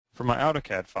from my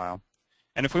AutoCAD file.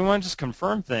 And if we want to just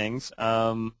confirm things,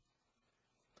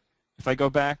 if I go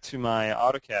back to my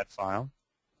AutoCAD file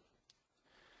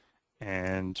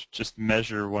and just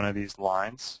measure one of these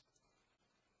lines,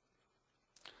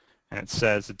 and it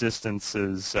says the distance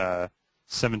is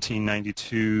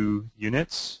 1792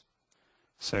 units.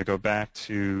 So I go back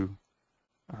to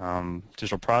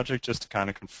Digital Project just to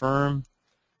kind of confirm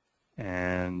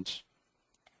and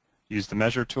use the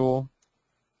measure tool.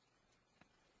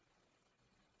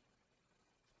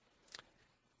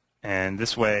 And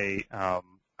this way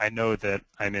I know that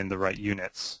I'm in the right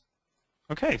units.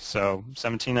 Okay, so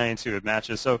 1792, it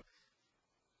matches. So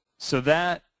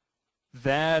that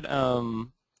the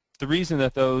reason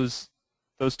that those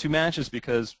two match is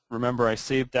because, remember, I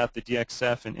saved out the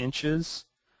DXF in inches.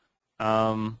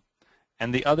 And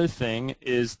the other thing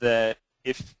is that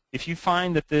if you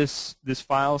find that this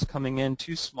file is coming in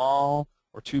too small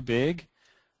or too big,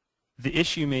 the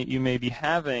issue you may be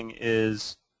having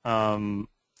is the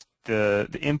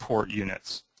import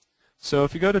units. So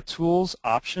if you go to Tools,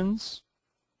 Options,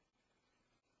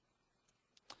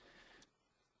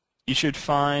 you should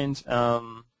find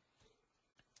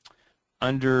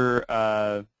under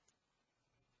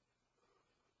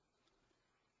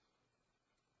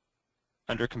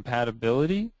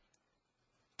Compatibility,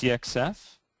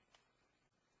 DXF,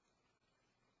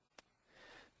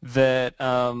 that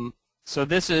so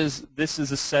this is the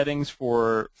settings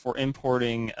for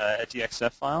importing a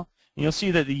DXF file. And you'll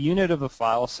see that the unit of the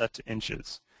file is set to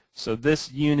inches. So this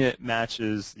unit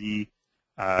matches the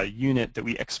unit that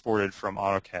we exported from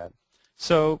AutoCAD.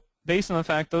 So based on the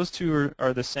fact those two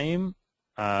are the same,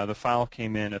 the file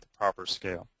came in at the proper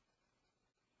scale.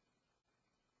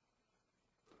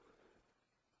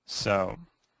 So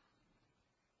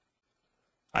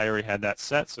I already had that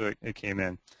set, so it came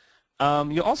in.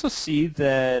 You'll also see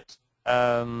that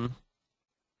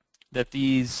that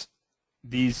these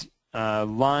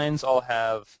lines all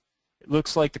have, it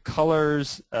looks like the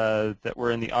colors that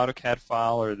were in the AutoCAD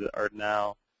file are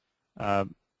now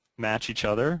match each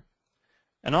other.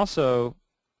 And also,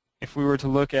 if we were to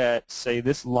look at, say,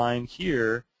 this line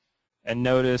here and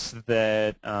notice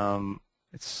that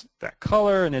it's that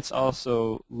color and it's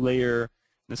also layer, in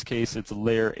this case it's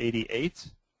layer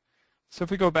 88. So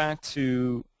if we go back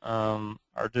to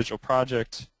our digital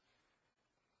project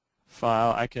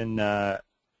file, I can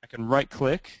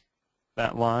right-click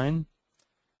that line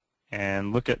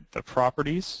and look at the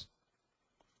properties,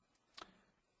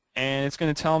 and it's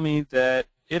going to tell me that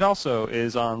it also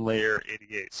is on layer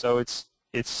 88. So it's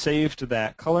saved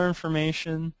that color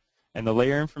information and the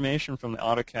layer information from the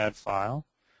AutoCAD file.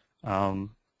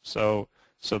 So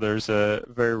there's a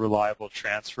very reliable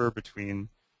transfer between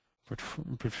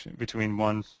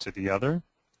one to the other.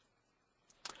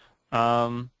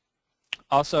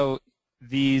 Also,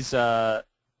 these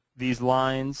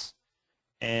lines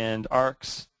and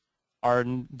arcs are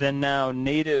then now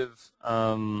native.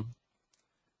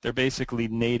 They're basically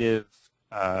native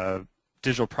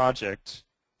digital project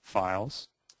files.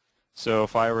 So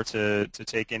if I were to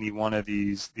take any one of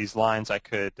these lines, I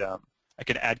could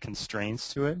add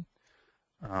constraints to it.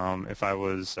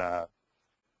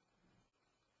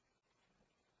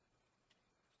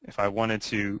 If I wanted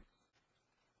to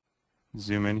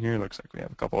zoom in here, looks like we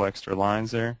have a couple extra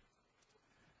lines there.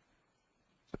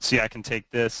 But see, I can take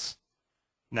this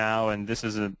now, and this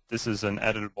is an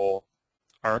editable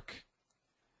arc.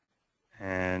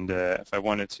 And if I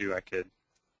wanted to, I could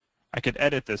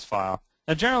edit this file.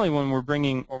 Now, generally, when we're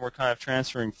kind of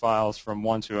transferring files from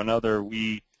one to another,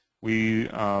 we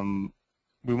want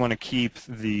to keep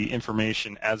the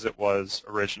information as it was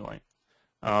originally.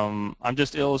 I'm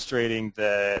just illustrating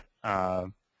that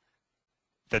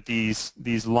that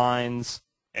these lines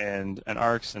and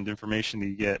arcs and information that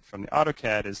you get from the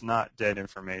AutoCAD is not dead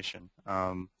information.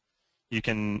 You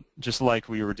can, just like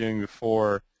we were doing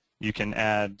before, you can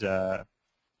add,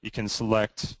 you can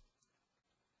select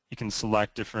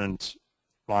different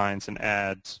lines and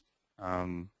add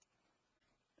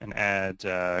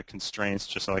constraints,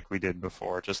 just like we did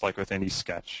before, just like with any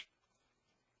sketch.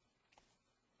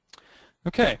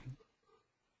 Okay,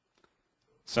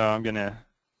 so I'm going to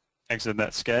exit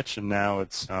that sketch, and now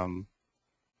it's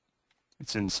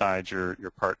inside your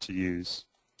part to use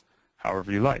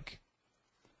however you like.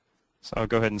 So I'll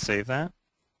go ahead and save that.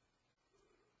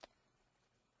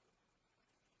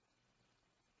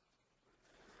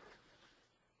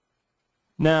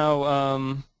 Now,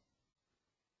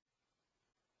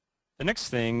 the next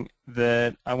thing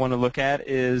that I want to look at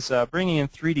is bringing in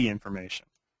 3D information.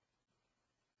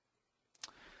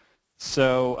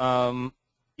 So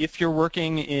if you're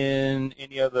working in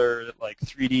any other like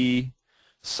 3D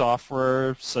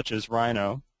software such as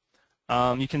Rhino,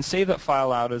 you can save that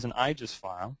file out as an IGES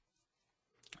file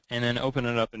and then open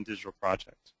it up in Digital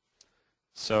Project.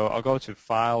 So I'll go to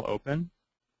File, Open,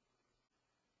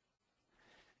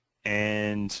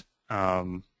 and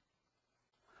I'll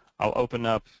open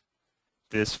up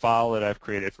this file that I've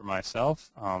created for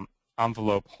myself,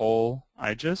 envelope whole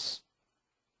IGES,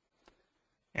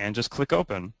 and just click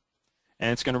Open.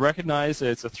 And it's going to recognize that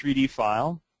it's a 3D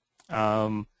file.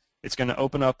 It's going to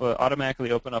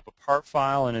automatically open up a part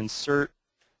file and insert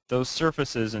those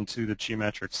surfaces into the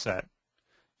geometric set.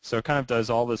 So it kind of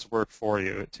does all this work for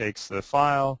you. It takes the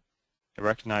file, it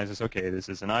recognizes, okay, this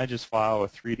is an IGES file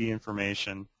with 3D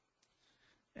information,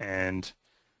 and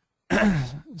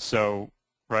so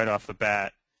right off the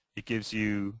bat, it gives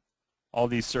you all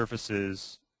these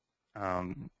surfaces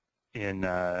in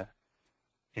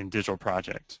Digital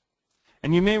Project.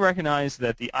 And you may recognize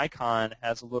that the icon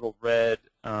has a little red,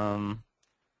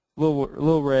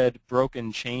 little red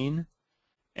broken chain.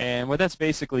 And what that's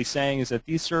basically saying is that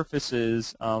these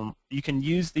surfaces, you can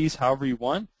use these however you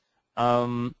want.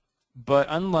 But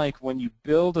unlike when you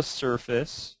build a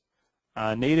surface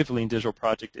natively in Digital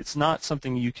Project, it's not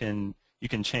something you can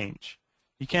change.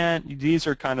 You can't. These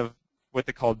are kind of what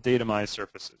they call datamized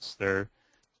surfaces.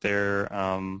 They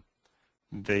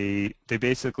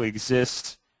basically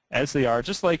exist as they are,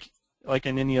 just like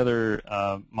in any other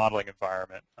modeling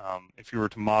environment. If you were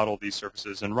to model these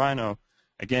surfaces in Rhino,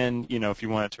 again, if you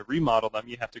wanted to remodel them,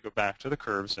 you have to go back to the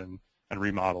curves and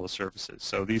remodel the surfaces.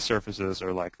 So these surfaces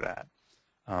are like that.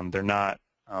 They're not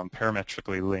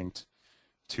parametrically linked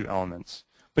to elements.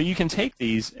 But you can take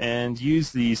these and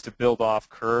use these to build off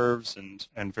curves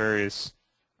and various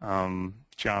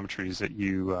geometries that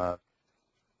you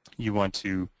want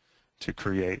to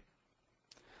create.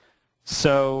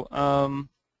 So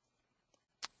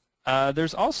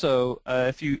there's also,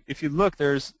 if you look,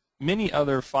 there's many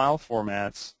other file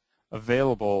formats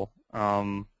available.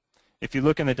 If you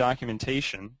look in the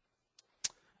documentation,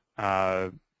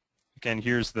 again,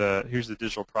 here's the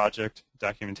Digital Project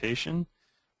documentation,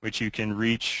 which you can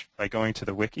reach by going to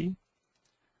the wiki,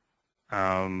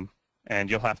 and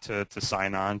you'll have to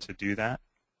sign on to do that.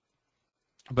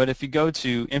 But if you go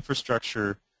to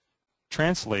infrastructure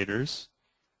translators,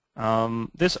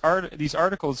 these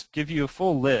articles give you a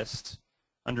full list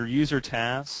under user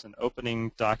tasks and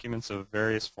opening documents of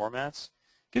various formats.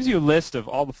 It gives you a list of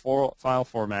all the file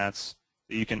formats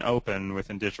that you can open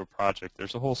within Digital Project.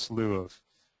 There's a whole slew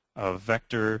of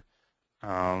vector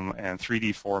and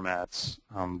 3D formats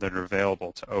that are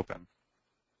available to open.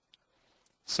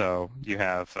 So you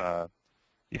have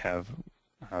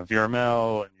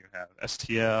VRML and you have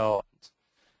STL.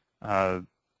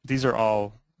 These are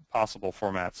all possible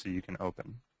formats that you can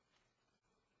open.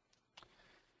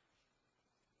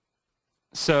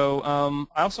 So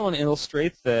I also want to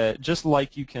illustrate that just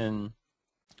like you can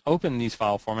open these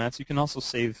file formats, you can also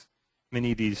save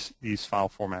many of these file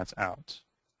formats out.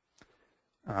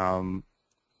 So I'm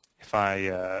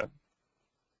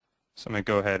going to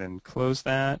go ahead and close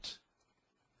that.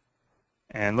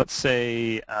 And let's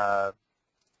say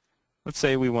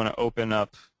we want to open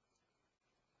up,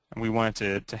 and we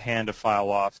wanted to hand a file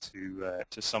off to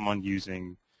someone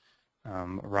using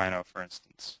Rhino, for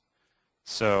instance.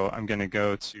 So I'm going to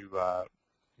go to,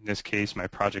 in this case, my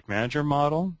project manager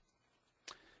model,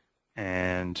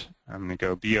 and I'm going to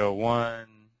go BO1,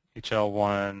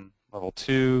 HL1, level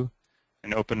 2,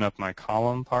 and open up my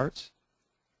column part.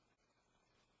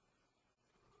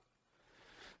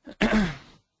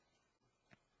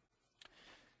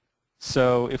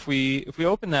 So if we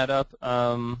open that up,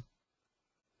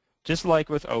 just like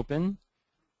with Open,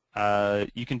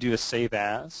 you can do a Save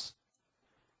As,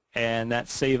 and that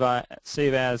Save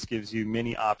As gives you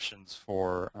many options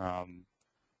for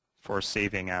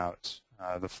saving out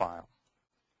the file.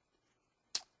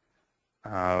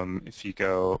 If you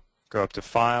go up to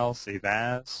File, Save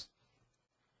As,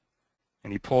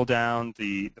 and you pull down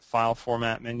the file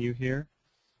format menu here,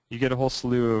 you get a whole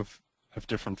slew of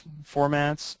different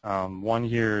formats. One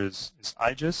here is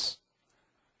IGES.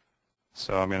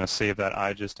 So I'm going to save that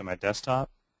IGES to my desktop.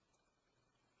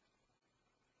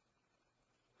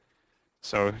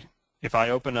 So if I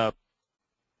open up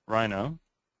Rhino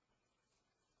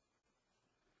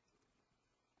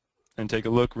and take a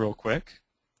look real quick,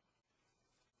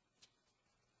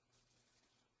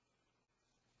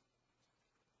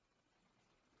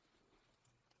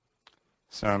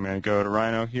 so I'm going to go to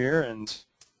Rhino here and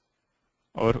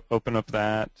open up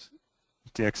that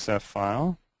DXF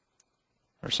file,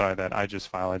 or sorry, that IGES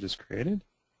file I just created.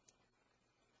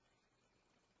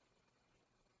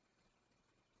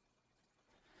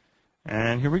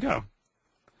 And here we go.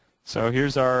 So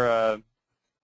here's our